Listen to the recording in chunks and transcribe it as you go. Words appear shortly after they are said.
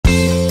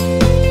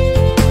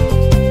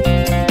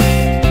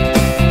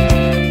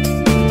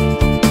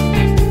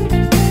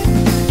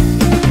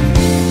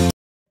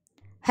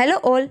Hello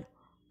all,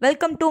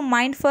 welcome to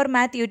Mind for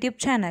Math YouTube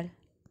channel.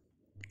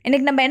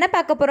 இன்னைக்கு நம்ம என்ன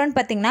பார்க்க போறோம்னு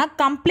பாத்தீங்கன்னா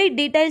complete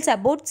details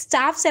about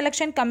staff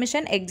selection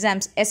commission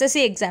exams SSC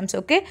exams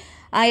okay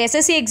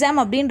SSC exam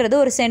அப்படின்றது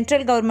ஒரு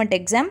சென்ட்ரல் கவர்மெண்ட்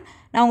எக்ஸாம்.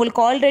 நான்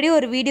உங்களுக்கு ஆல்ரெடி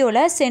ஒரு வீடியோல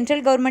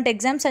central government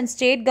exams and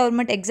state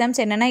government exams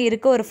என்னென்ன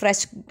இருக்கு ஒரு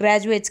ஃப்ரெஷ்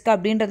கிராஜுவேட்ஸ்க்கு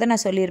அப்படின்றத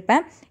நான்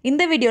சொல்லியிருப்பேன்.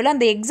 இந்த வீடியோல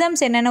அந்த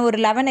எக்ஸாம்ஸ் என்னென்ன ஒரு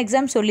 11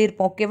 எக்ஸாம்ஸ்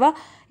சொல்லியிருப்போம் ஓகேவா.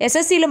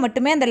 எஸ்எஸ்சியில்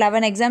மட்டுமே அந்த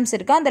 11 எக்ஸாம்ஸ்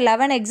இருக்குது. அந்த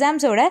 11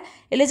 எக்ஸாம்ஸோட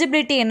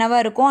எலிஜிபிலிட்டி என்னவா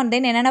இருக்கும் அண்ட்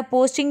தென் என்னென்ன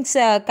போஸ்டிங்ஸ்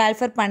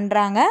கால்ஃபர்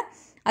பண்ணுறாங்க,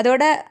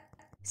 அதோட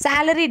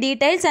salary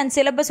details and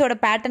syllabusோட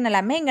பேட்டர்ன்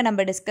எல்லாமே இங்கே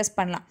நம்ம டிஸ்கஸ்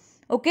பண்ணலாம்.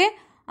 ஓகே,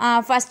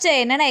 ஃபஸ்ட்டு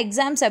என்னென்ன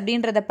எக்ஸாம்ஸ்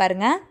அப்படின்றத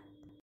பாருங்கள்.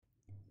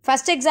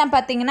 ஃபஸ்ட் எக்ஸாம்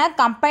பார்த்தீங்கன்னா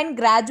combined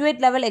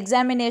graduate level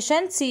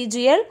examination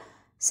CGL,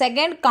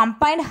 second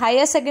combined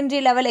higher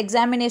secondary level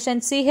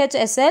examination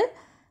CHSL,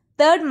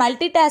 third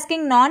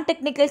multitasking நான்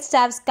technical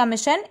staffs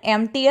commission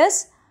MTS,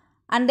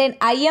 and then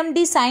IMD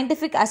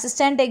scientific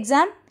assistant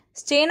exam,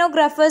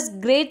 Stenographers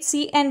grade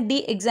C and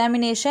D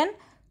examination,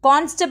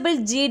 Constable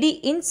GD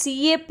in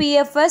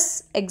CAPFS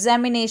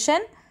examination,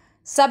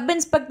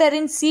 Sub-Inspector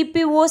in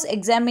CPO's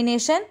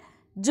examination,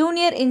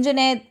 Junior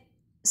Engineer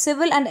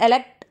Civil and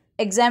Elect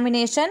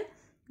examination,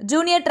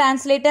 Junior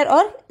Translator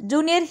or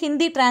Junior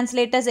Hindi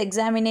Translators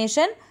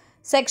examination,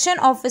 Section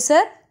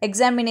Officer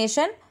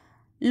examination,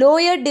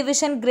 Lower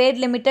Division Grade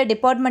Limited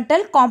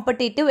Departmental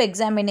Competitive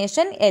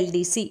Examination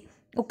LDC.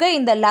 Okay,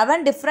 இந்த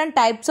 11 different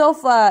types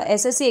of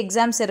SSC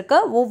exams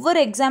இருக்குது. ஒவ்வொரு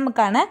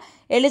எக்ஸாமுக்கான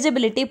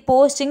eligibility,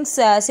 postings,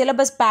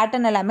 syllabus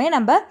pattern எல்லாமே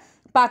நம்ம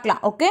பார்க்கலாம்.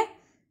 Okay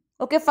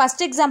okay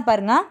first exam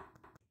பாருங்கள்.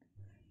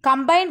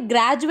 Combined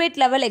graduate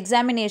level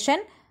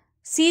examination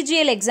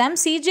CGL exam.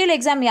 CGL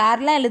exam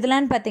யாரெல்லாம்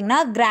எழுதலான்னு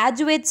பார்த்தீங்கன்னா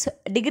graduates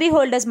degree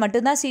holders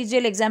மட்டும்தான்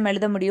CGL எக்ஸாம்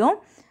எழுத முடியும்.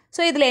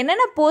 ஸோ இதில்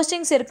என்னென்ன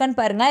போஸ்டிங்ஸ்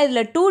இருக்குன்னு பாருங்கள்.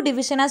 இதில் 2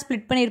 டிவிஷனாக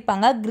ஸ்ப்ளிட்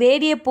பண்ணியிருப்பாங்க,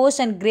 great A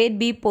post and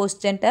great B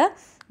போஸ்ட்டுன்ட்டு.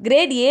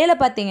 Great ஏல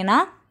பார்த்தீங்கன்னா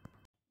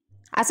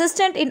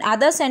Assistant in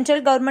other central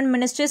government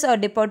ministries or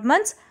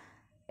departments,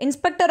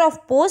 Inspector of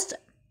Post,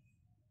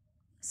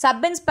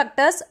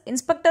 Sub-Inspectors,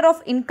 Inspector of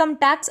Income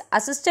Tax,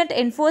 Assistant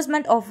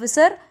Enforcement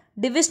Officer,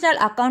 Divisional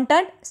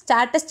Accountant,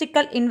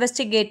 Statistical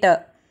Investigator.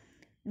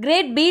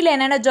 Grade B ல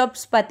என்னென்ன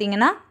jobs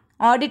பார்த்தீங்கன்னா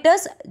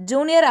Auditors,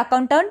 Junior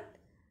Accountant,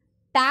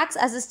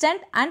 Tax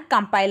Assistant and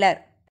Compiler.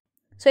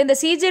 So இந்த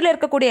சிஜியில்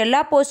இருக்கக்கூடிய எல்லா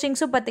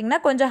போஸ்டிங்ஸும் பார்த்திங்கன்னா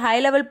கொஞ்சம் high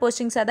level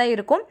போஸ்டிங்ஸாக தான்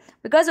இருக்கும்.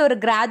 பிகாஸ் ஒரு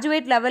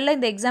கிராஜுவேட் லெவலில்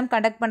இந்த எக்ஸாம்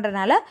கண்டக்ட்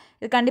பண்ணுறதுனால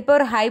இது கண்டிப்பாக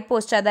ஒரு ஹை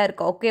போஸ்ட்டாக தான்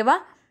இருக்கும். ஓகேவா,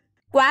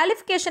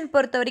 குவாலிஃபிகேஷன்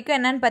பொறுத்த வரைக்கும்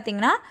என்னென்னு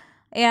பார்த்தீங்கன்னா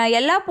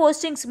எல்லா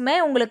போஸ்டிங்ஸுமே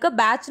உங்களுக்கு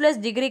பேச்சுலர்ஸ்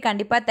டிகிரி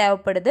கண்டிப்பாக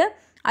தேவைப்படுது.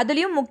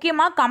 அதுலேயும்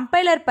முக்கியமாக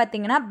கம்பைலர்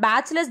பார்த்தீங்கன்னா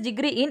bachelors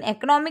degree in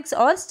economics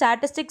R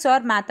statistics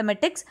R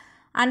mathematics,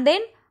 and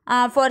then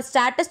for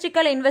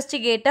statistical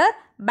investigator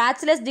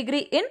bachelors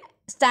degree in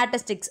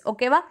statistics.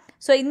 ஓகேவா,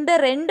 ஸோ இந்த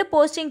 2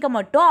 போஸ்டிங்க்கு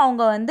மட்டும்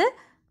அவங்க வந்து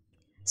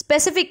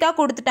ஸ்பெசிஃபிக்காக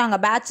கொடுத்துட்டாங்க.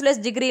 பேச்சுலர்ஸ்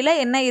டிகிரியில்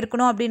என்ன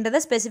இருக்கணும் அப்படின்றத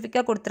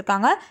ஸ்பெசிஃபிக்காக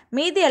கொடுத்துருக்காங்க.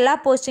 மீதி எல்லா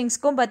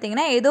போஸ்டிங்ஸ்க்கும்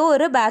பார்த்தீங்கன்னா ஏதோ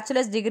ஒரு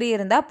பேச்சுலர்ஸ் டிகிரி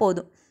இருந்தால்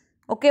போதும்.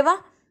 ஓகேவா,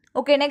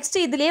 ஓகே நெக்ஸ்ட்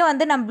இதுலேயே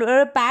வந்து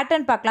நம்மளோட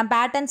பேட்டர்ன் பார்க்கலாம்.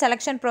 பேட்டர்ன்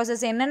செலெக்ஷன்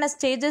ப்ராசஸ் என்னென்ன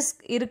ஸ்டேஜஸ்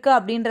இருக்குது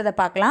அப்படின்றத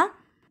பார்க்கலாம்.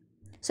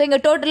 ஸோ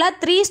இங்கே டோட்டலாக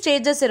 3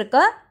 ஸ்டேஜஸ்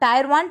இருக்குது.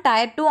 Tier 1,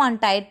 Tier 2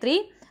 and Tier 3.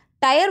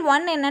 Tier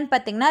 1 என்னன்னு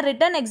பார்த்தீங்கன்னா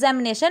ரிட்டன்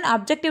எக்ஸாமினேஷன்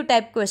அப்ஜெக்டிவ்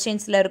டைப்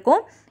கொஸ்டின்ஸில்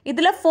இருக்கும்.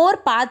 இதில் 4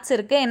 பார்ட்ஸ்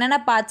இருக்குது. என்னென்ன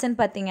பார்ட்ஸ்ன்னு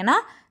பார்த்தீங்கன்னா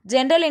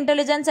general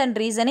intelligence and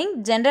reasoning,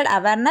 general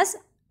awareness,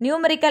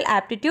 numerical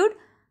aptitude,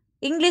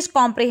 English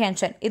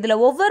comprehension. இதில்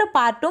ஒவ்வொரு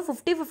பார்ட்டும்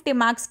 50-50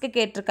 மார்க்ஸ்க்கு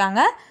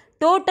கேட்டிருக்காங்க.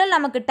 டோட்டல்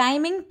நமக்கு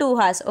timing 2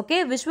 hours. Okay,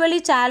 visually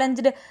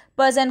challenge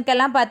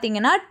பர்சனுக்கெல்லாம்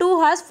பார்த்தீங்கன்னா 2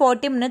 hours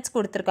 40 minutes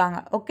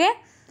கொடுத்துருக்காங்க. ஓகே,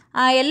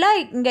 எல்லா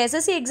இங்கே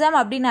எஸ்எஸ்சி எக்ஸாம்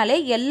அப்படின்னாலே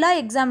எல்லா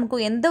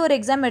எக்ஸாமுக்கும் எந்த ஒரு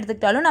எக்ஸாம்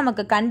எடுத்துக்கிட்டாலும்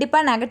நமக்கு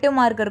கண்டிப்பாக நெகட்டிவ்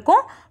மார்க்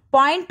இருக்கும்.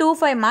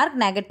 0.25 mark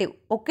negative.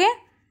 Okay,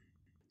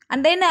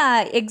 and then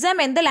exam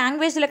எந்த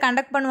லாங்குவேஜில்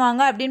கண்டக்ட்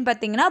பண்ணுவாங்க அப்படின்னு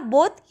பார்த்தீங்கன்னா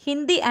போத்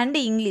ஹிந்தி அண்ட்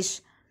இங்கிலீஷ்.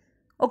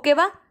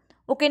 ஓகேவா,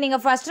 ஓகே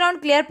நீங்கள் ஃபஸ்ட்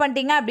ரவுண்ட் கிளியர்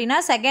பண்ணிட்டீங்க அப்படின்னா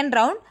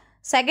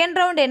செகண்ட்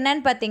ரவுண்ட்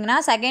என்னன்னு பார்த்தீங்கன்னா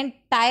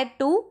Tier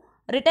 2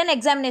 ரிட்டன்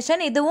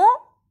எக்ஸாமினேஷன். இதுவும்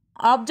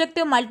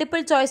objective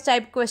multiple choice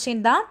type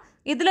question தான்.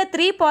 இதில்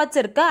 3 பார்ட்ஸ்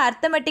இருக்குது.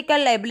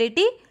 அர்த்தமெட்டிக்கல்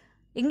ability,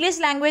 English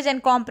language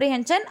and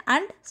comprehension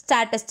and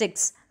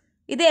statistics.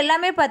 இது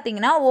எல்லாமே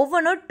பார்த்தீங்கன்னா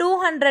ஒவ்வொன்றும்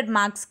 200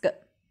 மார்க்ஸ்க்கு.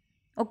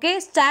 ஓகே,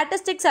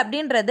 ஸ்டாட்டிஸ்டிக்ஸ்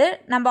அப்படின்றது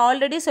நம்ம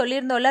already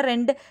சொல்லியிருந்தோம்ல,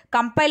 2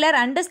 compiler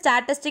and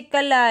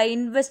statistical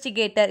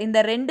investigator, இந்த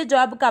 2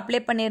 ஜாபுக்கு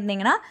அப்ளை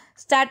பண்ணியிருந்தீங்கன்னா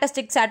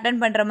ஸ்டாட்டிஸ்டிக்ஸ்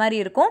அட்டன் பண்ணுற மாதிரி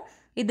இருக்கும்.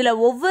 இதில்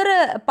ஒவ்வொரு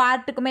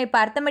பார்ட்டுக்குமே இப்போ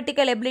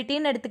அர்த்தமெட்டிக்கல்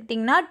எபிலிட்டின்னு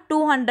எடுத்துக்கிட்டிங்கன்னா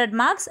 200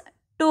 marks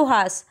 2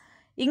 hours,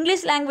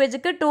 English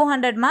லாங்குவேஜுக்கு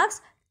 200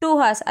 marks 2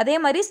 hours, அதே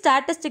மாதிரி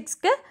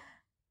ஸ்டாட்டிஸ்டிக்ஸ்க்கு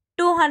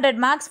 200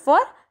 marks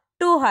for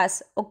 2 hours.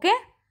 Okay,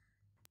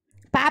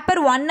 paper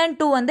 1 and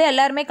 2 வந்து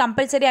எல்லாருமே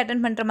கம்பல்சரி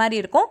அட்டன் பண்ணுற மாதிரி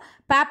இருக்கும்.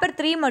 பேப்பர்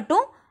 3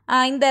 மட்டும்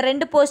இந்த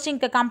 2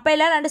 போஸ்டிங்க்கு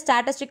compiler and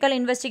statistical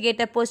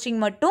investigator posting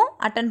மட்டும்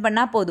அட்டன்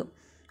பண்ணால் போதும்.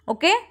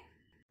 ஓகே,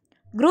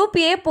 குரூப்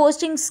A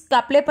போஸ்டிங்ஸ்க்கு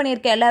அப்ளை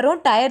பண்ணியிருக்க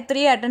எல்லாரும் Tier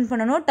 3 அட்டன்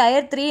பண்ணணும்.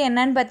 Tier 3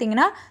 என்னன்னு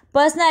பார்த்தீங்கன்னா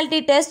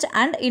பர்சனாலிட்டி டெஸ்ட்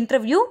அண்ட்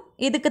இன்டர்வியூ.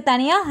 இதுக்கு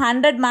தனியாக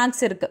 100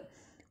 மார்க்ஸ் இருக்குது.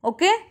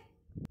 ஓகே,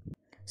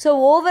 ஸோ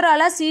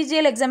ஓவராலாக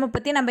சிஜிஎல் எக்ஸாமை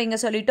பற்றி நம்ம இங்கே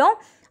சொல்லிட்டோம்.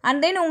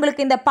 அண்ட் தென்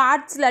உங்களுக்கு இந்த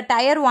பார்ட்ஸில்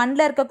டயர்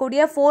 1ல்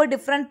இருக்கக்கூடிய 4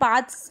 டிஃப்ரெண்ட்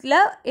பார்ட்ஸில்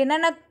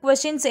என்னென்ன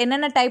கொஷின்ஸ்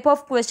என்னென்ன டைப்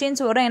ஆஃப்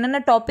கொஷின்ஸ் வரும்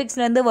என்னென்ன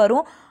டாபிக்ஸ்லேருந்து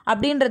வரும்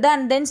அப்படின்றத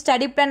அண்ட் தென்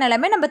ஸ்டடி பிளான்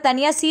எல்லாமே நம்ம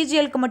தனியாக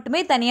சிஜிஎலுக்கு மட்டுமே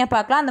தனியாக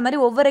பார்க்கலாம். அந்த மாதிரி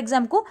ஒவ்வொரு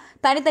எக்ஸாமுக்கும்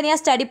தனித்தனியாக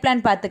ஸ்டடி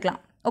பிளான் பார்த்துக்கலாம்.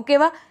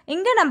 ஓகேவா?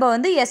 இங்கே நம்ம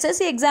வந்து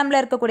எஸ்எஸ்சி எக்ஸாமில்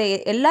இருக்கக்கூடிய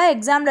எல்லா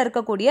எக்ஸாமில்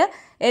இருக்கக்கூடிய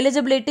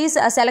எலிஜிபிலிட்டிஸ்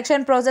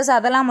செலெக்ஷன் ப்ராசஸ்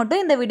அதெல்லாம்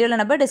மட்டும் இந்த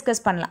வீடியோவில் நம்ம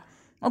டிஸ்கஸ் பண்ணலாம்.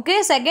 ஓகே,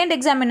 செகண்ட்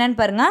எக்ஸாம் என்னன்னு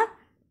பாருங்கள்.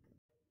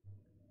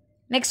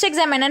 நெக்ஸ்ட்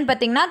எக்ஸாம் என்னன்னு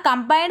பார்த்தீங்கன்னா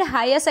combined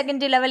higher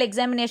secondary level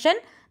examination,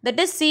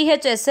 that is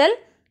CHSL.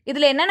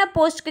 இதில் என்னென்ன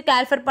போஸ்ட்டுக்கு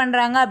கால்ஃபர்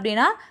பண்ணுறாங்க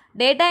அப்படின்னா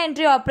data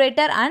entry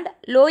operator and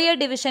lower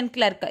division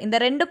clerk. இந்த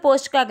 2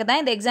 போஸ்ட்டுக்காக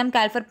தான் இந்த எக்ஸாம்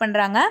கால்ஃபர்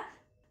பண்ணுறாங்க.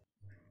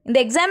 இந்த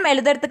எக்ஸாம்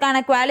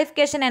எழுதுறதுக்கான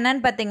குவாலிஃபிகேஷன்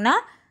என்னன்னு பார்த்தீங்கன்னா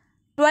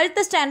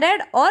 12th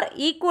standard R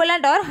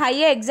equivalent R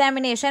higher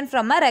examination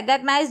from a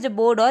recognised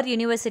board R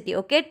university.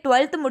 Okay,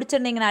 12th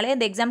முடிச்சிருந்தீங்கனாலே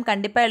இந்த எக்ஸாம்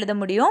கண்டிப்பாக எழுத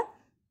முடியும்.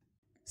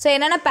 ஸோ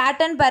என்னென்ன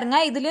பேட்டர்ன்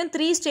பாருங்கள். இதுலேயும்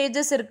 3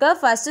 ஸ்டேஜஸ் இருக்குது.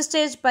 ஃபஸ்ட்டு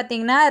ஸ்டேஜ்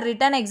பார்த்தீங்கன்னா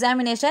ரிட்டன்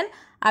எக்ஸாமினேஷன்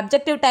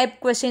அப்ஜெக்டிவ் டைப்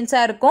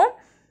கொஷின்ஸாக இருக்கும்.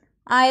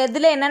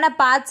 இதில் என்னென்ன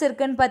பார்ட்ஸ்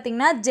இருக்குதுன்னு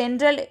பார்த்தீங்கன்னா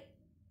general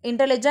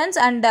intelligence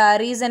and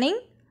reasoning,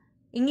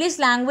 English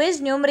language,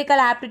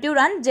 numerical aptitude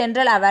and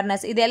general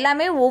awareness. இது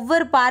எல்லாமே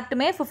ஒவ்வொரு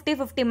பார்ட்டுமே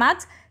 50-50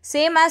 marks,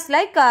 same as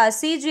like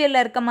CGL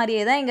இருக்க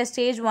மாதிரியே தான் இங்கே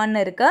ஸ்டேஜ் 1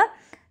 இருக்குது.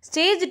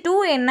 ஸ்டேஜ் 2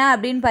 என்ன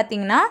அப்படின்னு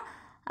பார்த்தீங்கன்னா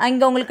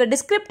இங்கே உங்களுக்கு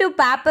டிஸ்கிரிப்டிவ்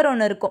பேப்பர்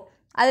ஒன்று இருக்கும்.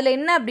 அதில்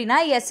என்ன அப்படின்னா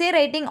S A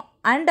writing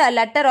and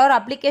letter R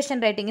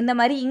application writing, இந்த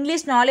மாதிரி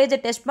இங்கிலீஷ் நாலேஜை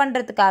டெஸ்ட்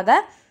பண்ணுறதுக்காக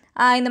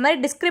இந்த மாதிரி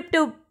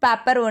டிஸ்கிரிப்டிவ்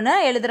பேப்பர் ஒன்று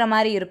எழுதுகிற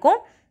மாதிரி இருக்கும்.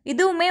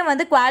 இதுவுமே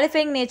வந்து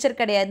குவாலிஃபைங் நேச்சர்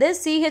கிடையாது.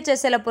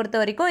 CHSL பொறுத்த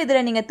வரைக்கும்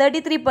இதில் நீங்கள்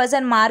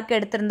 33% மார்க்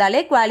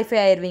எடுத்திருந்தாலே குவாலிஃபை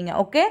ஆயிடுவீங்க.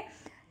 ஓகே,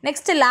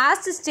 நெக்ஸ்ட்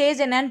லாஸ்ட்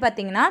ஸ்டேஜ் என்னன்னு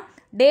பார்த்தீங்கன்னா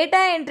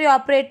டேட்டா என்ட்ரி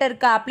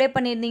ஆப்ரேட்டருக்கு அப்ளை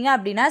பண்ணியிருந்தீங்க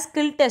அப்படின்னா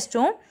ஸ்கில்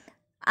டெஸ்ட்டும்,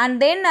 and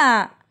then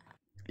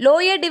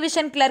lower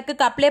division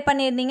கிளர்க்குக்கு apply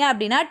பண்ணியிருந்தீங்க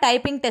அப்படின்னா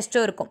டைப்பிங்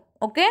டெஸ்ட்டும் இருக்கும்.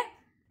 ஓகே,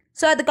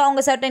 ஸோ அதுக்கு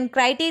அவங்க சர்டன்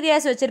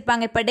க்ரைட்டீரியாஸ்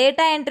வச்சுருப்பாங்க. இப்போ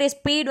டேட்டா என்ட்ரி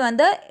ஸ்பீட்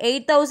வந்து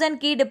 8000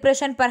 key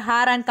depression per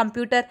hour and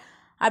computer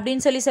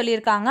அப்படின்னு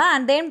சொல்லியிருக்காங்க.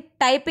 அண்ட் தென்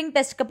டைப்பிங்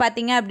டெஸ்ட்டுக்கு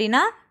பார்த்தீங்க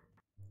அப்படின்னா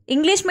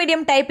இங்கிலீஷ்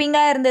மீடியம்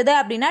டைப்பிங்காக இருந்தது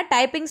அப்படின்னா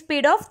typing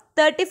speed of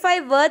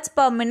 35 words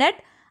per minute,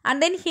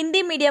 and then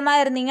Hindi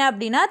மீடியமாக இருந்தீங்க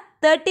அப்படின்னா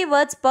 30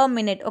 வேர்ட்ஸ் பர்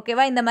மினிட்.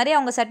 ஓகேவா? இந்த மாதிரி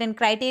அவங்க சர்டன்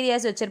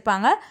க்ரைட்டீரியாஸ்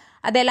வச்சுருப்பாங்க.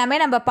 அது எல்லாமே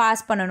நம்ம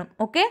பாஸ் பண்ணணும்.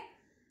 ஓகே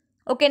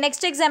ஓகே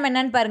நெக்ஸ்ட் எக்ஸாம்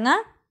என்னன்னு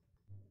பாருங்கள்.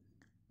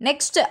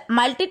 நெக்ஸ்ட்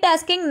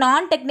மல்டிடாஸ்கிங்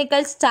நான்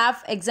டெக்னிக்கல்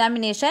ஸ்டாஃப்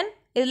எக்ஸாமினேஷன்.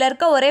 இதில்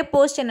இருக்க ஒரே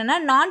போஸ்ட் என்னென்னா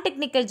நான்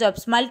technical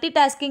jobs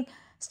multitasking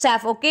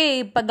staff. Okay,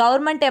 இப்போ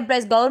கவர்மெண்ட்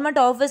எம்ப்ளாயிஸ் கவர்மெண்ட்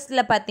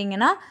ஆஃபீஸில்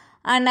பார்த்தீங்கன்னா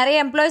நிறைய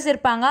எம்ப்ளாயிஸ்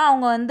இருப்பாங்க.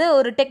 அவங்க வந்து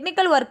ஒரு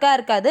டெக்னிக்கல் ஒர்க்காக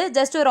இருக்காது,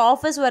 ஜஸ்ட் ஒரு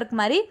ஆஃபீஸ் ஒர்க்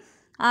மாதிரி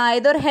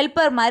ஏதோ ஒரு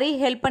ஹெல்ப்பர் மாதிரி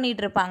ஹெல்ப்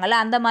பண்ணிகிட்டு இருப்பாங்கள்ல,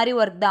 அந்த மாதிரி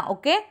ஒர்க் தான்.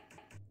 ஓகே,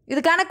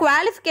 இதுக்கான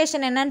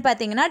குவாலிஃபிகேஷன் என்னன்னு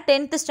பார்த்தீங்கன்னா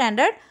 10th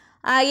ஸ்டாண்டர்ட்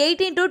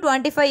 18 to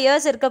 25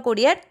 இயர்ஸ்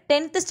இருக்கக்கூடிய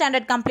 10th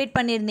ஸ்டாண்டர்ட் கம்ப்ளீட்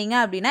பண்ணியிருந்தீங்க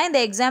அப்படின்னா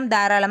இந்த எக்ஸாம்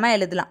தாராளமாக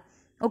எழுதலாம்.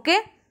 ஓகே,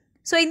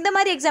 ஸோ இந்த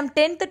மாதிரி எக்ஸாம்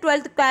 10th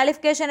 12th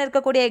குவாலிஃபிகேஷன்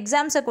இருக்கக்கூடிய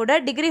எக்ஸாம்ஸை கூட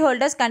டிகிரி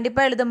ஹோல்டர்ஸ்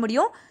கண்டிப்பாக எழுத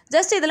முடியும்.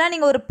 ஜஸ்ட் இதெல்லாம்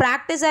நீங்கள் ஒரு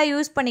ப்ராக்டிஸாக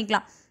யூஸ்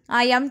பண்ணிக்கலாம்.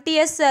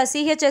 MTS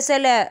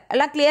CHSL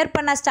எல்லாம் கிளியர்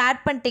பண்ண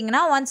ஸ்டார்ட்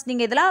பண்ணிட்டீங்கன்னா ஒன்ஸ்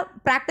நீங்கள் இதெல்லாம்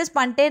ப்ராக்டிஸ்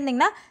பண்ணிட்டே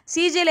இருந்தீங்கன்னா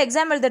CGL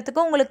எக்ஸாம்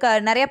எழுதுறதுக்கு உங்களுக்கு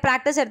நிறைய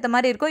ப்ராக்டிஸ் எடுத்த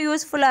மாதிரி இருக்கும்,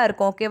 யூஸ்ஃபுல்லாக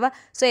இருக்கும். ஓகேவா?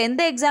 ஸோ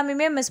எந்த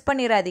எக்ஸாமையுமே மிஸ்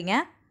பண்ணிடாதீங்க.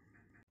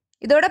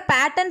 இதோட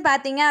பேட்டர்ன்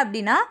பார்த்தீங்க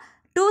அப்படின்னா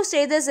 2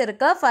 ஸ்டேஜஸ்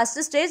இருக்குது.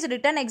 First stage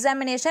return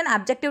examination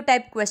objective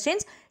type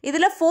questions.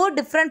 இதில் 4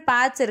 டிஃப்ரெண்ட்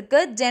பார்ட்ஸ்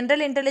இருக்குது.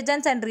 General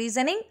intelligence and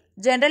reasoning,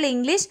 general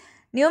English,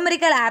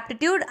 numerical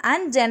aptitude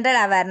and general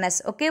awareness.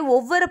 Okay,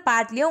 ஒவ்வொரு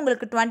பார்ட்லேயும்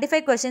உங்களுக்கு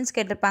 25 கொஸ்டின்ஸ்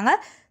கேட்டிருப்பாங்க.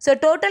 So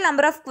total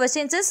number of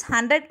questions is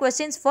 100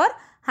 questions for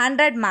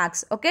 100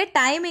 marks. Okay,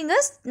 timing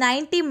is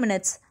 90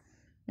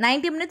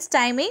 minutes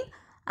timing.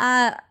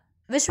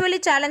 Visually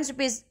challenge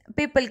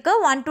பீப்புளுக்கு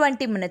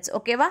 120 minutes.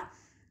 ஓகேவா?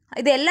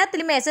 இது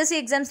எல்லாத்துலேயுமே SSC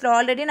எக்ஸாம்ஸில்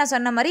already நான்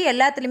சொன்ன மாதிரி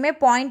எல்லாத்துலேயுமே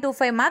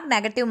 0.25 மார்க்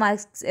நெகட்டிவ்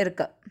மார்க்ஸ்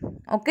இருக்குது.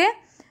 ஓகே,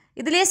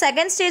 இதுலேயே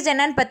செகண்ட் ஸ்டேஜ்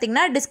என்னன்னு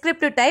பார்த்தீங்கன்னா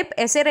descriptive type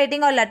S A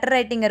writing R letter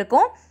writing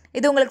இருக்கும்.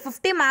 இது உங்களுக்கு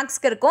 50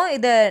 மார்க்ஸ்க்கு இருக்கும்.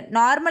 இது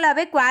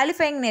நார்மலாகவே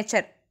குவாலிஃபைங்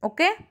நேச்சர்.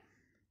 ஓகே,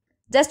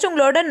 ஜஸ்ட்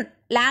உங்களோட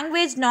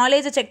லாங்குவேஜ்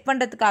நாலேஜை செக்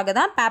பண்ணுறதுக்காக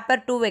தான்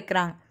பேப்பர் 2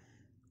 வைக்கிறாங்க.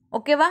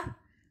 ஓகேவா?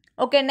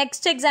 ஓகே,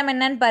 நெக்ஸ்ட் எக்ஸாம்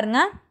என்னன்னு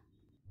பாருங்கள்.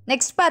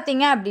 நெக்ஸ்ட்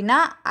பார்த்தீங்க அப்படின்னா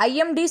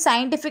IMD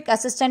scientific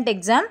assistant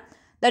exam,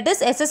 that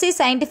is SSC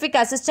scientific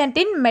assistant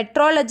in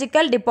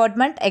meteorological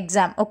department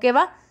exam.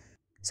 ஓகேவா?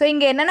 ஸோ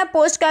இங்கே என்னென்ன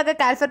போஸ்ட்காக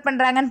கால்ஃபர்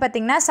பண்ணுறாங்கன்னு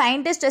பார்த்தீங்கன்னா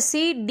scientist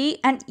C, D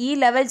and E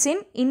levels in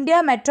India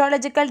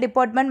Meteorological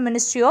Department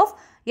Ministry of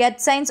Earth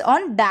Science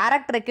on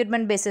direct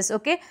recruitment basis.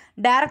 Okay,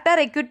 டேரெக்டாக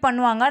recruit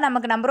பண்ணுவாங்க.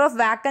 நமக்கு number of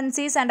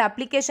vacancies and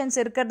applications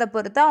இருக்கிறத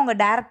பொறுத்து அவங்க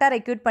டேரெக்டாக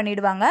ரெக்ரூட்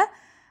பண்ணிவிடுவாங்க.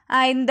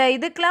 இந்த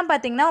இதுக்கெலாம்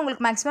பார்த்தீங்கன்னா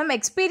உங்களுக்கு மேக்ஸிமம்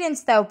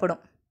எக்ஸ்பீரியன்ஸ்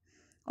தேவைப்படும்.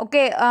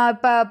 ஓகே,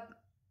 இப்போ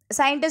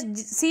சயின்டிஸ்ட்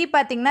C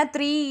பார்த்தீங்கன்னா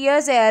 3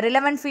 years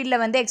ரிலவெண்ட்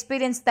ஃபீல்டில் வந்து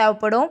எக்ஸ்பீரியன்ஸ்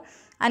தேவைப்படும்.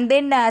 அண்ட்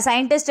தென்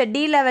சயின்டிஸ்ட்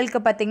D லெவலுக்கு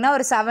பார்த்தீங்கன்னா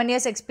ஒரு 7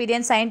 years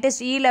எக்ஸ்பீரியன்ஸ்,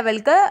 சயின்டிஸ்ட் E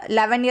லெவலுக்கு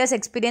 11 years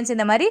எக்ஸ்பீரியன்ஸ்.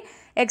 இந்த மாதிரி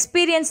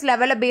எக்ஸ்பீரியன்ஸ்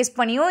லெவலை பேஸ்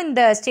பண்ணியும்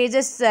இந்த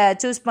ஸ்டேஜஸ்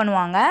சூஸ்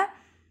பண்ணுவாங்க.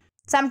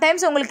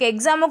 சம்டைம்ஸ் உங்களுக்கு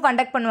எக்ஸாமும்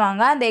கண்டக்ட்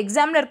பண்ணுவாங்க. அந்த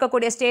எக்ஸாமில்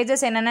இருக்கக்கூடிய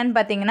ஸ்டேஜஸ் என்னென்னு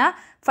பார்த்தீங்கன்னா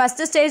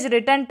first stage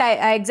return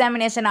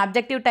examination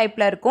objective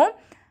டைப்பில் இருக்கும்.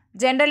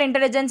 general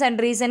intelligence and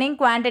reasoning,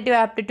 quantitative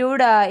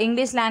aptitude,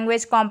 English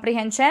language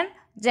comprehension,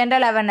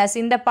 general awareness.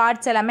 இந்த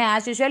பார்ட்ஸ் எல்லாமே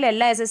as usual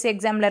எல்லா SSC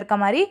எக்ஸாமில் இருக்க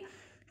மாதிரி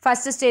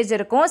ஃபஸ்ட்டு ஸ்டேஜ்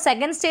இருக்கும்.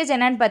 செகண்ட் ஸ்டேஜ்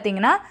என்னன்னு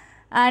பார்த்தீங்கன்னா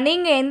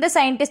நீங்கள் எந்த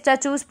சயின்டிஸ்ட்டாக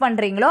சூஸ்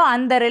பண்ணுறீங்களோ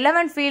அந்த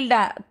ரிலவெண்ட்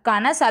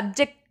ஃபீல்டுக்கான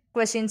சப்ஜெக்ட்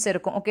கொஷின்ஸ்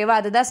இருக்கும். ஓகேவா,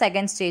 அதுதான்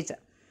செகண்ட் ஸ்டேஜ்.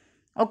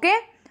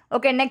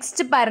 ஓகே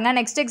நெக்ஸ்ட் பாருங்கள்,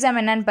 நெக்ஸ்ட் எக்ஸாம்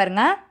என்னன்னு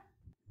பாருங்கள்.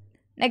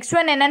 நெக்ஸ்ட்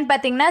ஒன் என்னன்னு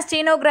பார்த்தீங்கன்னா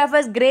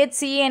ஸ்டீனோகிராஃபர்ஸ் great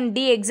C and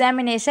D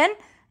examination.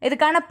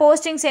 இதுக்கான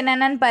போஸ்டிங்ஸ்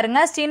என்னென்னு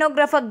பாருங்கள்.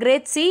 Stenographer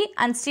great C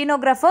and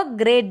stenographer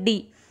great D.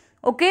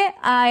 Okay,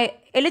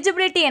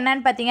 eligibility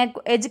என்னன்னு பார்த்தீங்க,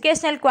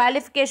 எஜுகேஷ்னல்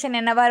குவாலிஃபிகேஷன்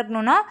என்னவாக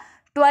இருக்கணும்னா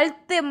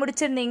 12th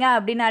முடிச்சிருந்தீங்க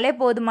அப்படின்னாலே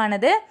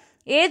போதுமானது.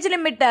 Age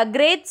limit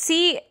great C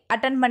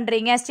attend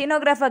பண்ணுறீங்க,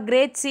 ஸ்டீனோகிராஃபர்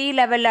கிரேட் C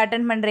லெவலில்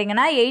அட்டன்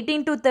பண்ணுறீங்கன்னா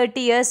 18 to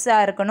 30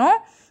 இயர்ஸாக இருக்கணும்.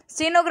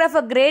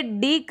 ஸ்டீனோகிராஃபர் கிரேட்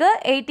Dக்கு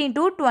 18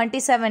 to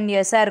 27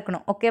 இயர்ஸாக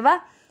இருக்கணும். ஓகேவா,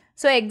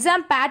 ஸோ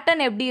எக்ஸாம்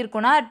பேட்டர்ன் எப்படி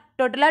இருக்குன்னா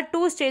டோட்டலாக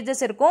 2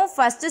 ஸ்டேஜஸ் இருக்கும்.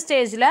 ஃபஸ்ட்டு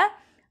ஸ்டேஜில்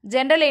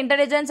general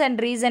intelligence and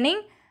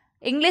reasoning,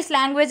 English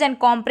language and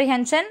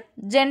comprehension,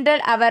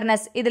 general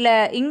awareness. இதில்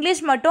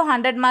இங்கிலீஷ் மட்டும்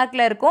 100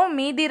 மார்க்கில் இருக்கும்,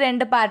 மீதி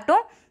 2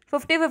 பார்ட்டும்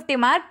 50-50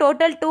 mark.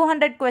 Total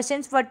 200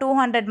 questions for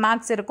 200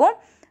 marks இருக்கும்.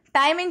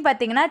 டைமிங்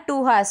பார்த்தீங்கன்னா 2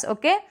 hours.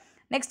 Okay,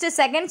 next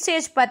second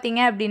stage பார்த்தீங்க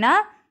அப்படின்னா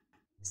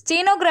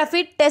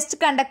ஸ்டீனோகிராஃபி டெஸ்ட்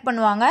கண்டக்ட்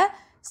பண்ணுவாங்க.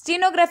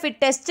 ஸ்டீனோகிராஃபி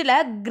டெஸ்ட்டில்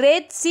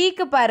கிரேட்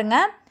Cக்கு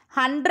பாருங்கள்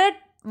 100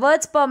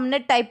 வேர்ட்ஸ் பர்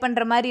மினிட் டைப்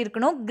பண்ணுற மாதிரி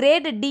இருக்கணும்.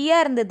 கிரேட்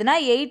டியாக இருந்ததுன்னா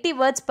 80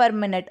 வேர்ட்ஸ் பர்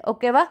மினிட்.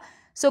 ஓகேவா,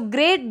 so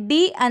great D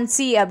and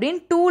C அப்படின்னு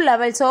 2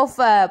 லெவல்ஸ் ஆஃப்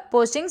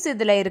போஸ்டிங்ஸ்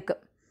இதில்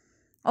இருக்குது.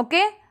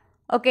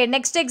 ஓகே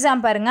நெக்ஸ்ட்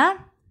எக்ஸாம் பாருங்கள்.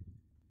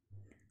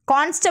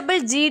 கான்ஸ்டபிள்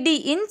GD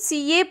இன்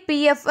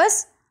CAPFS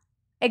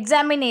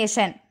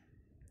எக்ஸாமினேஷன்.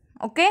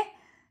 ஓகே,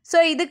 ஸோ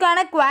இதுக்கான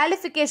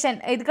குவாலிஃபிகேஷன்,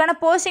 இதுக்கான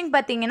போஸ்டிங்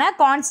பார்த்தீங்கன்னா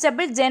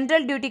constable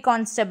general duty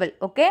constable.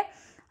 Okay,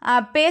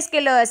 pay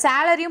scale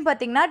சேலரியும்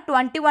பார்த்தீங்கன்னா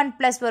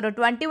 21+ வரும்,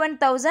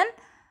 21,000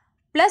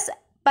 plus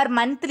per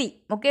monthly.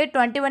 Okay,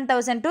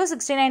 21,000 to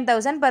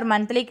 69,000 per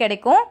monthly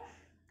கிடைக்கும்.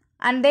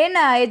 அண்ட் தென்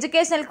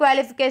எஜுகேஷனல்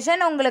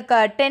குவாலிஃபிகேஷன் உங்களுக்கு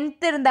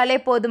 10th இருந்தாலே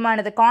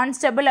போதுமானது.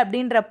 கான்ஸ்டபிள்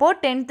அப்படின்றப்போ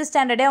 10th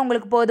ஸ்டாண்டர்டே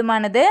உங்களுக்கு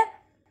போதுமானது.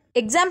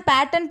 எக்ஸாம்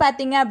பேட்டர்ன்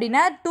பார்த்தீங்க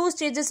அப்படின்னா 2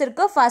 ஸ்டேஜஸ்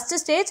இருக்குது.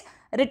 First stage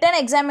return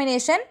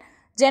examination,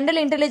 general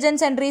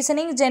intelligence and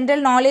reasoning,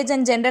 general knowledge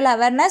and general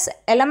awareness,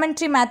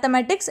 elementary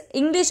mathematics,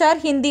 English or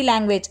Hindi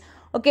language.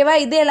 ஓகேவா,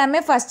 இது எல்லாமே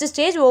ஃபஸ்ட்டு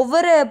ஸ்டேஜ்.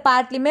 ஒவ்வொரு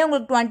பார்ட்லேயுமே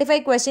உங்களுக்கு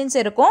 25 கொஸ்டின்ஸ்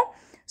இருக்கும்.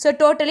 So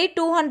totally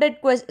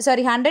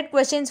 100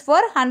 questions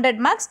for 100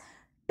 marks.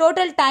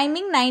 Total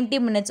timing 90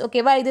 minutes.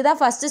 ஓகேவா, இதுதான்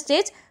first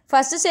stage.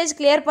 First stage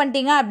clear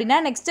பண்ணிட்டீங்க அப்படின்னா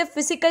next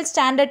physical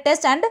standard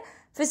test and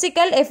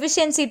physical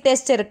efficiency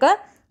test இருக்குது.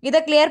 இதை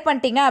கிளியர்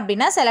பண்ணிட்டீங்க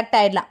அப்படின்னா செலக்ட்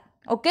ஆகிடலாம்.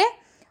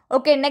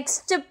 ஓகே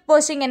நெக்ஸ்ட்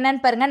போஸ்டிங் என்னன்னு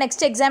பாருங்கள்,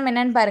 நெக்ஸ்ட் எக்ஸாம்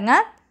என்னன்னு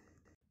பாருங்கள்.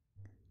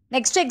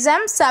 நெக்ஸ்ட்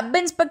எக்ஸாம் சப்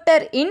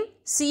இன்ஸ்பெக்டர் இன்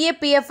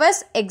CAPFS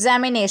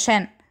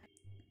எக்ஸாமினேஷன்.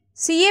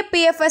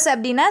 CAPFS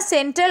அப்படின்னா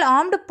central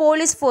armed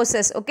police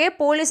forces. Okay,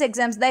 police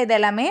exams தான் இது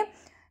எல்லாமே.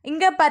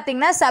 இங்கே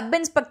பார்த்தீங்கன்னா sub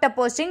inspector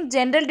posting,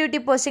 general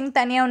duty posting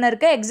தனியாக ஒன்று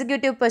இருக்குது,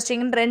 எக்ஸிக்யூட்டிவ்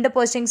போஸ்டிங் 2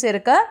 போஸ்டிங்ஸ்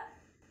இருக்குது.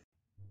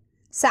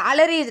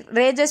 சேலரி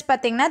ரேஞ்சஸ்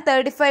பார்த்தீங்கன்னா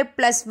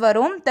 35+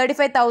 வரும்,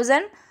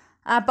 35,000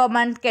 பர்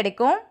மந்த்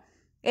கிடைக்கும்.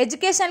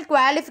 எஜுகேஷனல்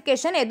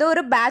குவாலிஃபிகேஷன் ஏதோ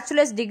ஒரு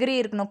பேச்சுலர்ஸ் டிகிரி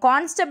இருக்கணும்.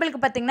 கான்ஸ்டபிளுக்கு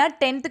பார்த்தீங்கன்னா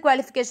 10th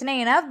குவாலிஃபிகேஷனே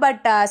எனஃப்,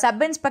 பட்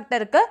சப்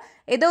இன்ஸ்பெக்டருக்கு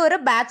ஏதோ ஒரு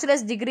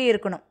பேச்சுலர்ஸ் டிகிரி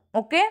இருக்கணும்.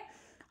 ஓகே,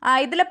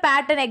 இதில்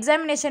பேட்டர்ன்,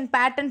 எக்ஸாமினேஷன்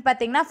பேட்டர்ன்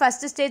பார்த்தீங்கன்னா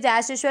first stage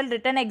as usual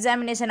return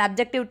examination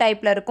objective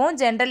டைப்பில் இருக்கும்.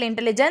 General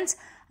intelligence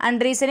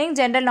and reasoning,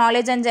 general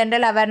knowledge and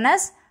general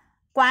awareness,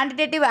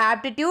 quantitative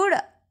aptitude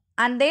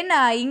and then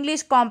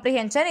English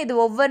comprehension. இது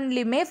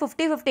ஒவ்வொன்றிலையுமே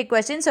 50-50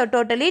 questions. So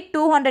totally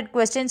 200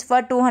 questions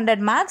for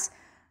 200 marks.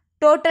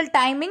 Total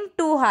timing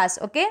 2 hours.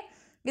 Okay,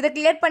 இதை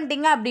clear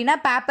பண்ணிட்டீங்க அப்படின்னா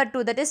paper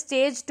 2, that is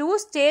stage 2.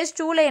 Stage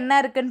 2ல்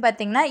என்ன இருக்குதுன்னு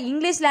பார்த்தீங்கன்னா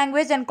English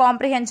language and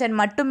comprehension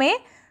மட்டுமே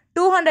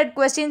 200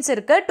 questions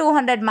இருக்குது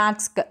 200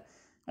 மார்க்ஸ்க்கு.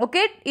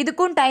 ஓகே,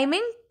 இதுக்கும்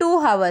டைமிங் 2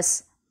 hours.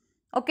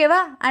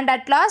 ஓகேவா, அண்ட்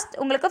அட் லாஸ்ட்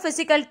உங்களுக்கு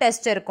ஃபிசிக்கல்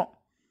டெஸ்ட் இருக்கும்.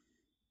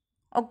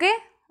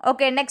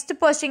 ஓகே நெக்ஸ்ட்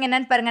போஸ்டிங்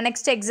என்னன்னு பாருங்கள்.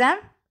 நெக்ஸ்ட்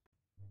எக்ஸாம்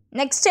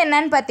நெக்ஸ்ட்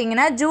என்னன்னு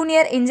பார்த்தீங்கன்னா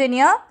junior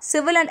engineer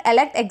civil and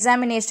elect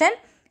examination.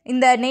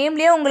 இந்த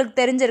நேம்லேயே உங்களுக்கு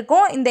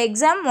தெரிஞ்சிருக்கும், இந்த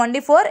exam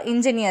only for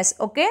engineers.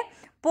 Okay,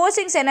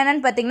 postings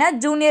என்னென்னு பார்த்தீங்கன்னா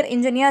junior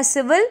engineer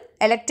civil,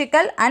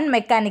 electrical and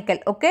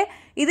mechanical. Okay,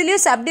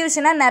 இதுலேயும்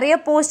சப்டிவிஷனாக நிறைய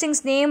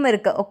போஸ்டிங்ஸ் நேம்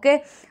இருக்குது. ஓகே,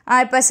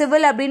 இப்போ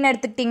சிவில் அப்படின்னு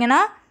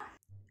எடுத்துக்கிட்டிங்கன்னா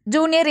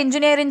junior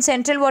engineer in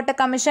central water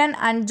commission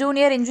and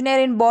junior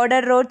engineer in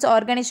border roads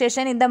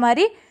organisation. இந்த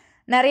மாதிரி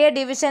நிறைய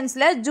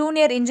டிவிஷன்ஸில்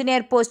ஜூனியர்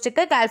இன்ஜினியர்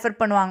போஸ்ட்டுக்கு கால்ஃபர்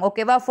பண்ணுவாங்க.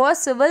 ஓகேவா, for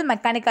civil,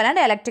 mechanical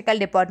and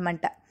electrical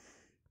department.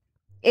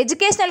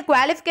 Educational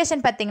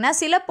qualification பார்த்தீங்கன்னா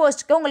சில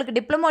போஸ்ட்டுக்கு உங்களுக்கு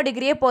டிப்ளமோ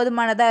டிகிரியே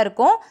போதுமானதாக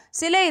இருக்கும்,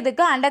 சில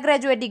இதுக்கு அண்டர்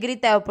கிராஜுவேட் டிகிரி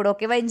தேவைப்படும்.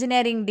 ஓகேவா,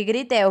 இன்ஜினியரிங்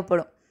டிகிரி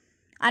தேவைப்படும்.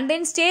 அண்ட்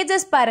தென்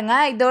ஸ்டேஜஸ்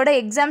பாருங்கள், இதோட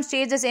எக்ஸாம்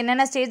ஸ்டேஜஸ்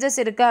என்னென்ன ஸ்டேஜஸ்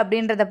இருக்குது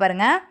அப்படின்றத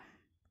பாருங்கள்.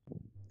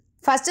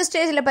 ஃபஸ்ட்டு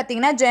ஸ்டேஜில்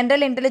பார்த்தீங்கன்னா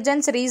general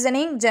intelligence,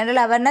 reasoning, general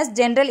awareness,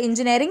 general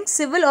engineering,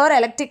 civil R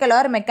electrical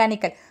R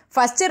mechanical.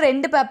 First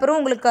 2 பேப்பரும்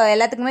உங்களுக்கு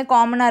எல்லாத்துக்குமே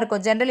காமனாக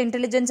இருக்கும். ஜென்ரல்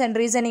இன்டெலிஜென்ஸ் அண்ட்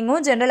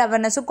ரீசனிங்கும் ஜென்ரல்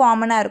அவேர்னஸும்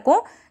காமனாக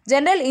இருக்கும்.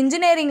 ஜென்ரல்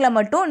இன்ஜினியரிங்கில்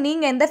மட்டும்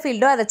நீங்கள் எந்த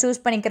ஃபீல்டோ அதை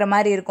சூஸ் பண்ணிக்கிற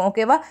மாதிரி இருக்கும்.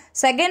 ஓகேவா?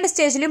 செகண்ட்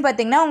ஸ்டேஜ்லையும்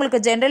பார்த்தீங்கன்னா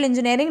உங்களுக்கு general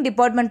engineering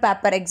department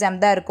paper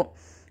exam தான் இருக்கும்.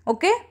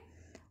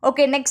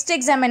 ஓகே நெக்ஸ்ட்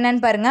எக்ஸாம்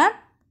என்னன்னு பாருங்கள்.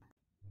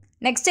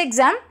 Next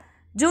exam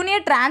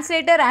junior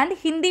translator and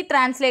Hindi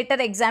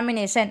translator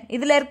examination.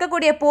 இதில்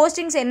இருக்கக்கூடிய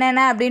போஸ்டிங்ஸ்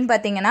என்னென்ன அப்படின்னு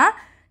பார்த்தீங்கன்னா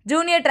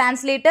junior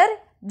translator,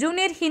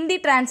 junior Hindi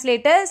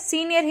translator,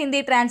 senior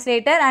Hindi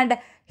translator and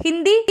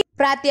Hindi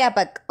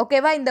பிராத்தியாபக்.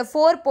 ஓகேவா? இந்த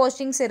 4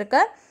 போஸ்டிங்ஸ்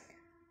இருக்குது.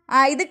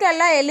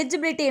 இதுக்கெல்லாம்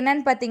எலிஜிபிலிட்டி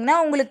என்னன்னு பார்த்தீங்கன்னா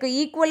உங்களுக்கு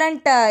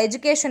ஈக்குவலண்ட்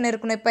எஜுகேஷன்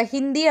இருக்கணும். இப்போ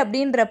ஹிந்தி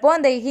அப்படின்றப்போ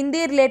அந்த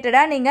ஹிந்தி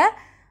ரிலேட்டடாக நீங்கள்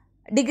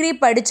டிகிரி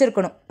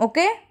படிச்சிருக்கணும்.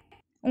 ஓகே,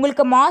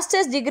 உங்களுக்கு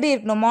மாஸ்டர்ஸ் டிகிரி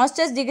இருக்கணும்.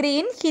 Masters degree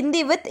in Hindi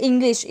with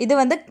English இது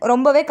வந்து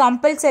ரொம்பவே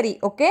கம்பல்சரி.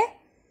 ஓகே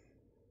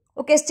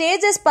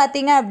ஸ்டேஜஸ்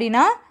பார்த்தீங்க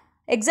அப்படின்னா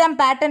எக்ஸாம்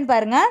பேட்டர்ன்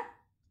பாருங்கள்.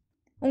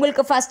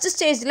 உங்களுக்கு ஃபஸ்ட்டு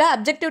ஸ்டேஜில்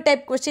அப்ஜெக்டிவ்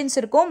டைப் கொஸ்டின்ஸ்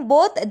இருக்கும்.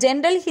 Both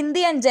general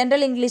Hindi and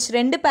general English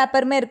 2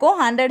 பேப்பருமே இருக்கும்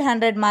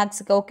 100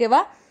 மார்க்ஸுக்கு.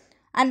 ஓகேவா?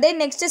 அண்ட் தென்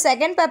நெக்ஸ்ட்டு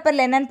செகண்ட்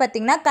பேப்பரில் என்னென்னு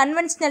பார்த்தீங்கன்னா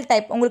கன்வென்ஷனல்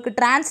டைப். உங்களுக்கு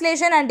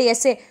translation and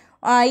S A,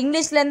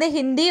 இங்கிலீஷ்லேருந்து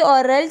Hindi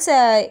or else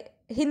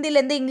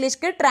ஹிந்திலேருந்து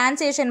இங்கிலீஷ்க்கு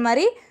translation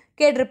மாதிரி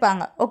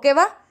கேட்டிருப்பாங்க.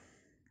 ஓகேவா?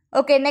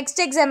 ஓகே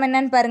நெக்ஸ்ட் எக்ஸாம்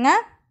என்னன்னு பாருங்கள்.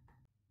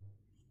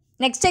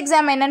 நெக்ஸ்ட்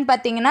எக்ஸாம் என்னன்னு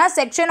பார்த்தீங்கன்னா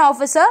செக்ஷன்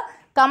ஆஃபீஸர்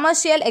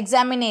கமர்ஷியல்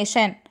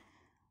எக்ஸாமினேஷன்.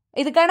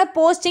 இதுக்கான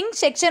போஸ்டிங்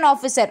செக்ஷன்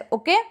ஆஃபீஸர்.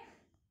 ஓகே,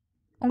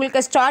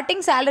 உங்களுக்கு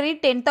ஸ்டார்டிங் சேலரி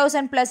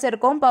 10,000 ப்ளஸ்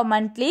இருக்கும் பர்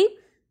மந்த்லி.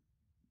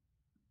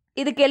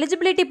 இதுக்கு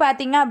எலிஜிபிலிட்டி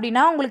பார்த்தீங்க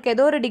அப்படின்னா உங்களுக்கு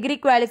ஏதோ ஒரு டிகிரி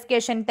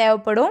குவாலிஃபிகேஷன்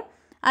தேவைப்படும்.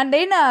 அண்ட்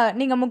தென்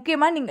நீங்கள்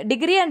முக்கியமாக நீங்கள்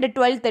டிகிரி அண்ட்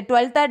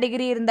 12th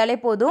டிகிரி இருந்தாலே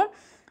போதும்.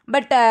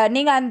 பட்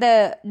நீங்கள் அந்த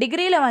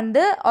டிகிரியில்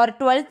வந்து ஒரு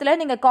 12th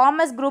நீங்கள்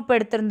காமர்ஸ் குரூப்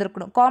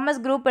எடுத்திருந்துருக்கணும். காமர்ஸ்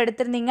குரூப்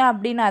எடுத்திருந்தீங்க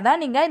அப்படின்னா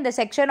தான் நீங்கள் இந்த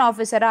செக்ஷன்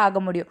ஆஃபீஸராக ஆக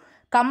முடியும்,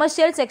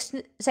 கமர்ஷியல்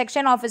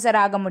செக்ஷன் ஆஃபீஸர்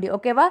ஆக முடியும்.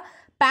 ஓகேவா?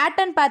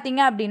 பேட்டர்ன்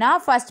பார்த்தீங்க அப்படின்னா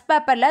ஃபஸ்ட்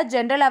பேப்பரில்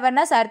general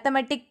awareness,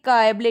 arithmetic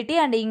ability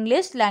and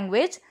English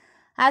language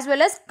as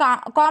well as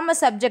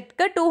commerce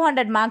சப்ஜெக்ட்க்கு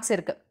 200 marks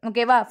இருக்குது.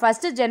 ஓகேவா?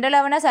 First general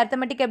awareness,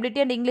 arithmetic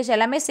ability and English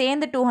எல்லாமே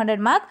சேர்ந்து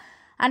 200 மார்க்.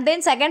 அண்ட்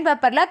தென் செகண்ட்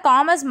பேப்பரில்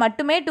காமர்ஸ்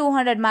மட்டுமே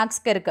 200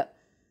 மார்க்ஸ்க்கு இருக்குது.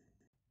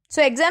 ஸோ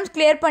எக்ஸாம்ஸ்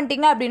கிளியர்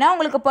பண்ணிட்டீங்க அப்படின்னா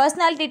உங்களுக்கு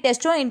பர்சனாலிட்டி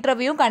டெஸ்ட்டும்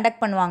இன்டர்வியூவும் கண்டக்ட்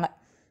பண்ணுவாங்க.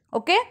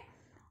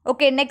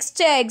 ஓகே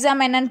நெக்ஸ்ட்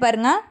எக்ஸாம் என்னன்னு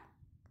பாருங்கள்.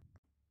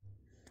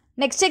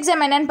 நெக்ஸ்ட்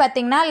எக்ஸாம் என்னன்னு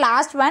பார்த்தீங்கன்னா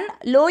last one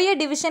lower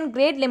division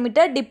great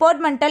limited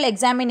departmental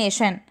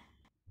examination.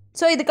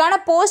 So இதுக்கான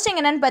போஸ்டிங்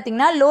என்னன்னு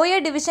பார்த்தீங்கன்னா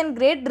lower division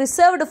great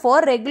reserved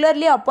for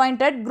regularly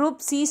appointed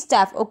group C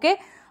staff. Okay,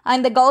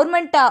 அந்த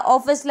கவர்மெண்ட்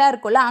ஆஃபீஸ்லாம்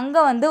இருக்குல்ல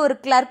அங்கே வந்து ஒரு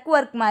கிளர்க்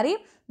ஒர்க் மாதிரி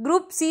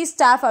குரூப் சி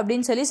ஸ்டாஃப்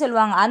அப்படின்னு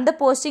சொல்லுவாங்க. அந்த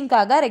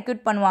போஸ்டிங்காக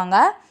ரெக்ரூட் பண்ணுவாங்க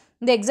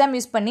இந்த எக்ஸாம்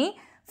யூஸ் பண்ணி.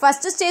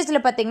 ஃபஸ்ட்டு ஸ்டேஜில்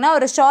பார்த்தீங்கன்னா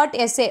ஒரு short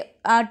S A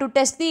to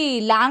test the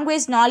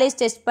language knowledge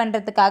test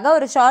பண்ணுறதுக்காக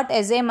ஒரு ஷார்ட்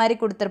எஸ்ஏ மாதிரி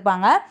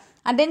கொடுத்துருப்பாங்க.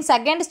 அண்ட் தென்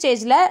செகண்ட்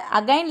ஸ்டேஜில்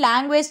அகைன்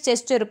லாங்குவேஜ்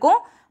டெஸ்ட் இருக்கும்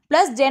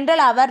ப்ளஸ்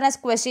ஜென்ரல் அவேர்னஸ்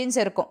கொஸ்டின்ஸ்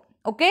இருக்கும்.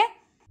 ஓகே,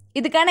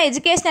 இதுக்கான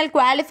எஜுகேஷ்னல்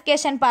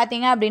குவாலிஃபிகேஷன்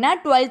பார்த்தீங்க அப்படின்னா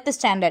 12th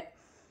ஸ்டாண்டர்ட்.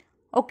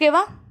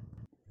 ஓகேவா?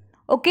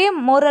 ஓகே,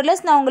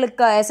 மோரலஸ் நான்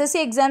உங்களுக்கு எஸ்எஸ்சி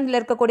எக்ஸாமில்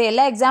இருக்கக்கூடிய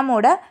எல்லா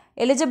எக்ஸாமோட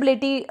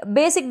எலிஜிபிலிட்டி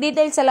பேசிக்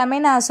டீட்டெயில்ஸ் எல்லாமே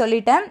நான்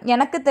சொல்லிட்டேன்.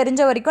 எனக்கு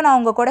தெரிஞ்ச வரைக்கும் நான்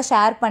உங்கள் கூட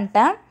ஷேர்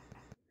பண்ணிட்டேன்.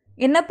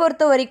 என்னை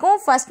பொறுத்த வரைக்கும்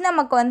ஃபஸ்ட்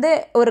நமக்கு வந்து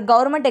ஒரு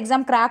கவர்மெண்ட்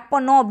எக்ஸாம் கிராக்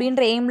பண்ணோம்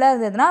அப்படின்ற எய்மில்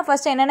இருந்ததுன்னா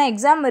ஃபஸ்ட் என்னென்ன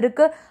எக்ஸாம்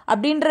இருக்குது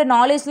அப்படின்ற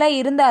நாலேஜ்லாம்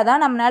இருந்தால்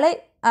தான் நம்மளால்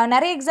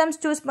நிறைய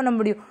எக்ஸாம்ஸ் சூஸ் பண்ண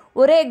முடியும்.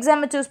 ஒரே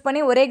எக்ஸாமை சூஸ்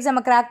பண்ணி ஒரே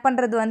எக்ஸாமை கிராக்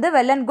பண்ணுறது வந்து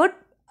வெல் அண்ட் குட்,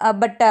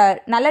 பட்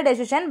நல்ல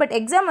டெசிஷன். பட்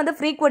எக்ஸாம் வந்து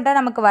ஃப்ரீக்வெண்ட்டாக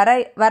நமக்கு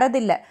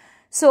வரதில்லை.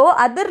 ஸோ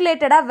அது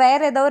ரிலேட்டடாக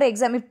வேறு ஏதோ ஒரு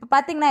எக்ஸாம் இப்போ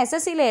பார்த்தீங்கன்னா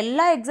எஸ்எஸ்சியில்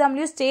எல்லா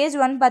எக்ஸாம்லேயும் ஸ்டேஜ்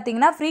 1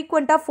 பார்த்தீங்கன்னா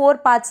ஃப்ரீக்வெண்ட்டாக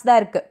 4 பார்ட்ஸ் தான்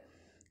இருக்குது.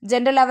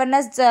 General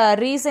awareness,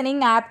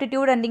 reasoning,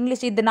 aptitude and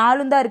English இது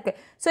 4 தான் இருக்குது.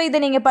 ஸோ இதை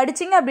நீங்கள்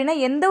படிச்சிங்க அப்படின்னா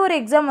எந்த ஒரு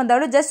எக்ஸாம்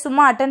வந்தாலும் ஜஸ்ட்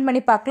சும்மா அட்டன்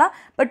பண்ணி பார்க்கலாம்.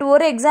 பட்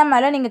ஒரு எக்ஸாம்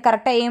மேலே நீங்கள்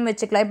கரெக்டாக எய்ம்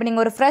வச்சுக்கலாம். இப்போ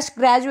நீங்கள் ஒரு ஃப்ரெஷ்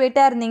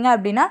கிராஜுவேட்டாக இருந்தீங்க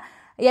அப்படின்னா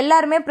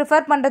எல்லாருமே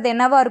ப்ரிஃபர் பண்ணுறது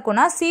என்னவாக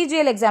இருக்கும்னா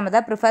சிஜிஎல் எக்ஸாமை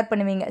தான் ப்ரிஃபர்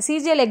பண்ணுவீங்க.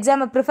 சிஜிஎல்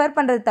எக்ஸாமை ப்ரிஃபர்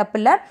பண்ணுறது தப்பு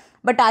இல்லை,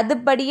 பட்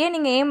அதுபடியே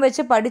நீங்கள் எய்ம்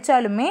வச்சு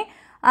படித்தாலுமே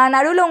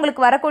நடுவில்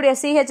உங்களுக்கு வரக்கூடிய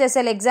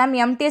சிஹெச்எஸ்எல் எக்ஸாம்,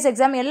 எம்டிஎஸ்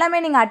எக்ஸாம் எல்லாமே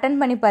நீங்கள் அட்டன்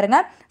பண்ணி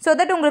பாருங்கள். ஸோ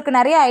தட் உங்களுக்கு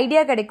நிறைய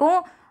ஐடியா கிடைக்கும்.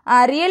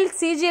 ரியல்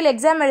சிஜிஎல்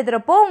எக்ஸாம்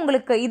எழுதுகிறப்போ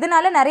உங்களுக்கு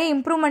இதனால நிறைய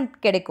இம்ப்ரூவ்மெண்ட்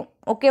கிடைக்கும்.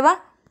 ஓகேவா?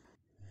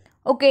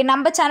 ஓகே,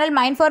 நம்ம சேனல்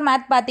மைண்ட் ஃபார்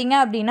மேத் பார்த்தீங்க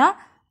அப்படின்னா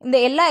இந்த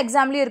எல்லா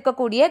எக்ஸாம்லேயும்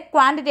இருக்கக்கூடிய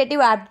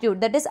quantitative aptitude,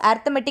 that is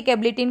arithmetic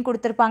எபிலிட்டின்னு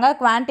கொடுத்துருப்பாங்க,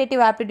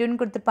 குவான்டிடேட்டிவ் ஆப்டிடியூட்னு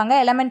கொடுத்துருப்பாங்க,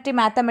 எலமெண்ட்ரி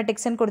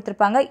மேத்தமெட்டிக்ஸ்ன்னு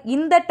கொடுத்துருப்பாங்க.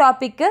 இந்த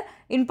டாப்பிக்கு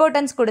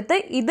இம்பார்ட்டன்ஸ் கொடுத்து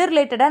இது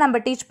ரிலேட்டடாக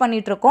நம்ம டீச்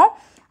பண்ணிகிட்ருக்கோம்.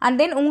 அண்ட்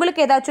தென்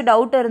உங்களுக்கு ஏதாச்சும்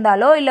டவுட்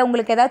இருந்தாலோ இல்லை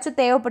உங்களுக்கு ஏதாச்சும்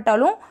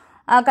தேவைப்பட்டாலும்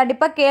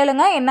கண்டிப்பாக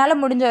கேளுங்க.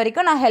 என்னால் முடிஞ்ச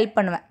வரைக்கும் நான் ஹெல்ப்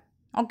பண்ணுவேன்.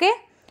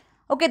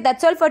 Okay,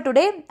 that's all for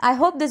today. I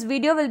hope this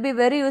video will be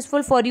very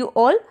useful for you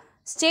all.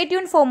 Stay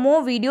tuned for more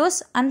videos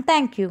and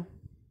thank you.